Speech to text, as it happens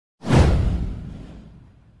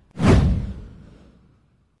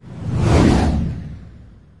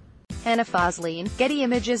Hannah Foslien, Getty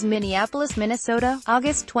Images Minneapolis, Minnesota,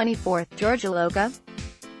 August 24. George Iloka.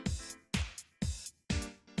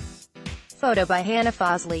 Photo by Hannah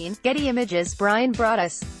Foslien, Getty Images. Bryan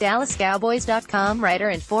Broaddus, DallasCowboys.com writer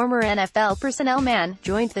and former NFL personnel man,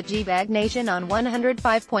 joined the GBag Nation on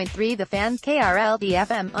 105.3 The Fan,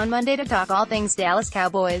 KRLD-FM, on Monday to talk all things Dallas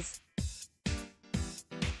Cowboys.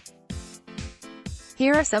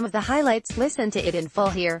 Here are some of the highlights. Listen to it in full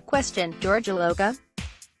here. Question: George Iloka.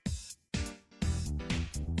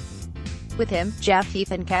 With him, Jeff Heath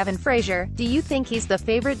and Kevin Frazier, do you think he's the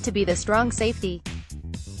favorite to be the strong safety?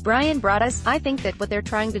 Bryan Broaddus, I think that what they're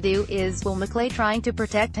trying to do is, Will McClay trying to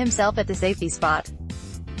protect himself at the safety spot.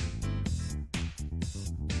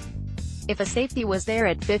 If a safety was there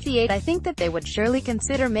at 58, I think that they would surely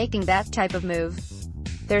consider making that type of move.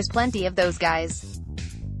 There's plenty of those guys.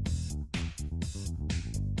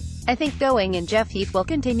 I think going in Jeff Heath will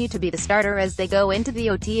continue to be the starter as they go into the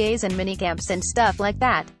OTAs and minicamps and stuff like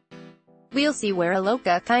that. We'll see where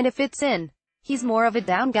Iloka kinda fits in. He's more of a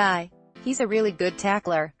down guy. He's a really good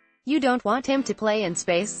tackler. You don't want him to play in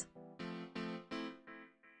space.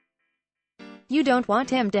 You don't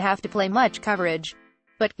want him to have to play much coverage.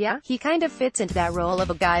 But yeah, he kind of fits into that role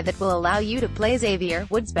of a guy that will allow you to play Xavier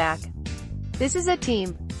Woods back. This is a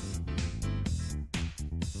team.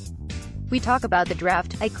 We talk about the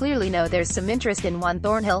draft. I clearly know there's some interest in Juan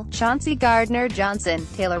Thornhill, Chauncey Gardner-Johnson,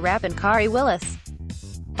 Taylor Rapp and Khari Willis.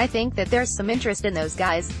 I think that there's some interest in those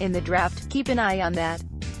guys in the draft. Keep an eye on that.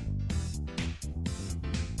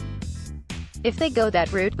 If they go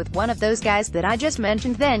that route with one of those guys that I just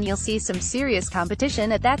mentioned, then you'll see some serious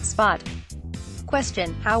competition at that spot.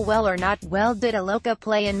 Question: how well or not well did Iloka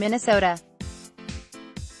play in Minnesota?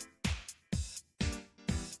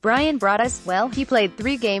 Bryan Broaddus, well, he played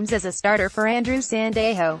 3 games as a starter for Andrew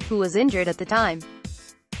Sandejo, who was injured at the time.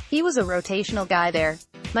 He was a rotational guy there.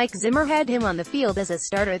 Mike Zimmer had him on the field as a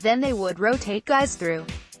starter, then they would rotate guys through.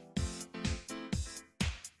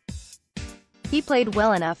 He played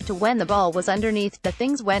well enough to when the ball was underneath the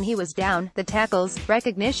things when he was down, the tackles,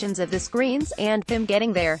 recognitions of the screens, and him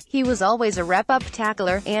getting there. He was always a rep-up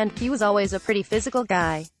tackler, and he was always a pretty physical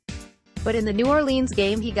guy. But in the New Orleans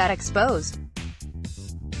game he got exposed.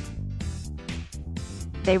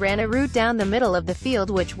 They ran a route down the middle of the field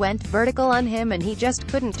which went vertical on him and he just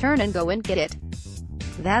couldn't turn and go and get it.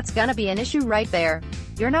 That's gonna be an issue right there.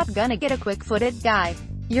 You're not gonna get a quick-footed guy.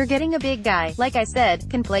 You're getting a big guy, like I said,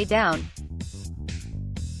 can play down.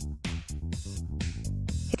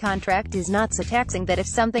 Contract is not so taxing that if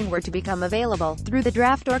something were to become available through the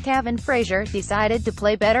draft or Kevin Frazier decided to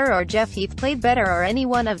play better or Jeff Heath played better or any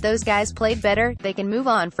one of those guys played better, they can move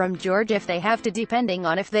on from George if they have to, depending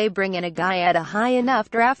on if they bring in a guy at a high enough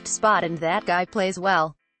draft spot and that guy plays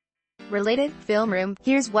well. Related, film room,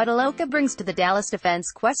 here's what Iloka brings to the Dallas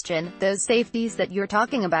defense. Question: those safeties that you're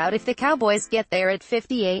talking about, if the Cowboys get there at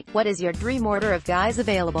 58, what is your dream order of guys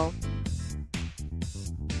available?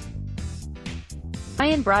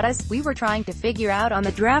 Bryan Broaddus, we were trying to figure out on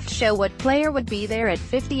the draft show what player would be there at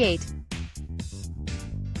 58.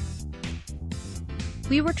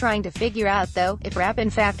 We were trying to figure out, though, if Rapp in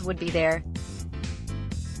fact would be there.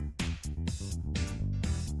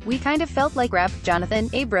 We kind of felt like Rapp, Jonathan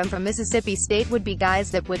Abram from Mississippi State would be guys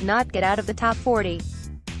that would not get out of the top 40.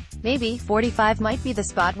 Maybe 45 might be the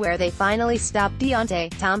spot where they finally stop.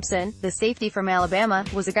 Deontay Thompson, the safety from Alabama,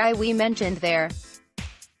 was a guy we mentioned there.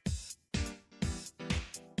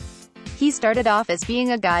 He started off as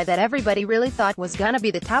being a guy that everybody really thought was gonna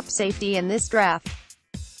be the top safety in this draft.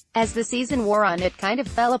 As the season wore on, it kind of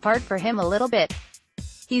fell apart for him a little bit.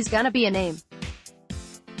 He's gonna be a name.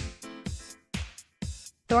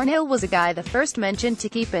 Thornhill was a guy the first mentioned to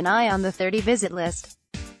keep an eye on the 30-visit list.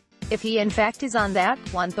 If he in fact is on that,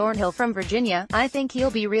 Juan Thornhill from Virginia, I think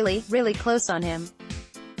he'll be really, really close on him.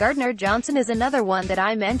 Gardner-Johnson is another one that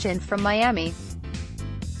I mentioned from Miami.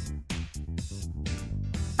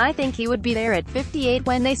 I think he would be there at 58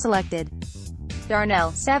 when they selected.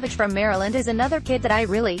 Darnell Savage from Maryland is another kid that I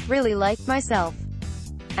really, really liked myself.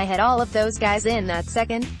 I had all of those guys in that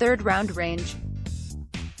second, third round range.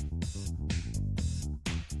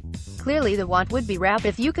 Clearly the want would be Rapp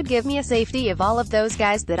if you could give me a safety of all of those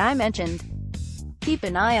guys that I mentioned. Keep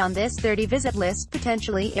an eye on this 30-visit list.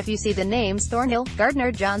 Potentially, if you see the names Thornhill,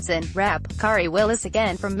 Gardner-Johnson, Rapp, Khari Willis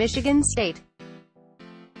again from Michigan State.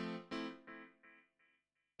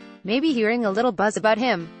 Maybe hearing a little buzz about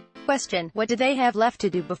him. Question: what do they have left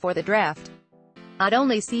to do before the draft? I'd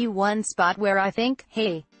only see one spot where I think,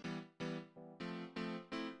 hey,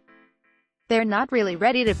 they're not really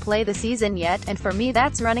ready to play the season yet, and for me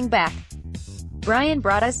that's running back. Bryan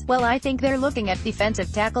Broaddus, well, I think they're looking at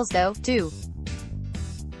defensive tackles though, too.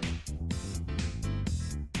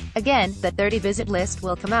 Again, the 30-visit list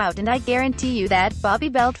will come out and I guarantee you that Bobby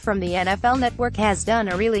Belt from the NFL Network has done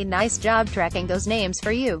a really nice job tracking those names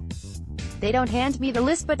for you. They don't hand me the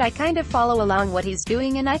list but I kind of follow along what he's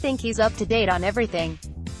doing and I think he's up to date on everything.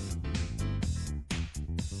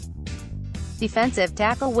 Defensive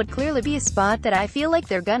tackle would clearly be a spot that I feel like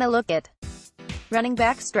they're gonna look at. Running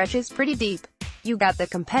back stretches pretty deep. You got the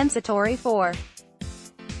compensatory 4.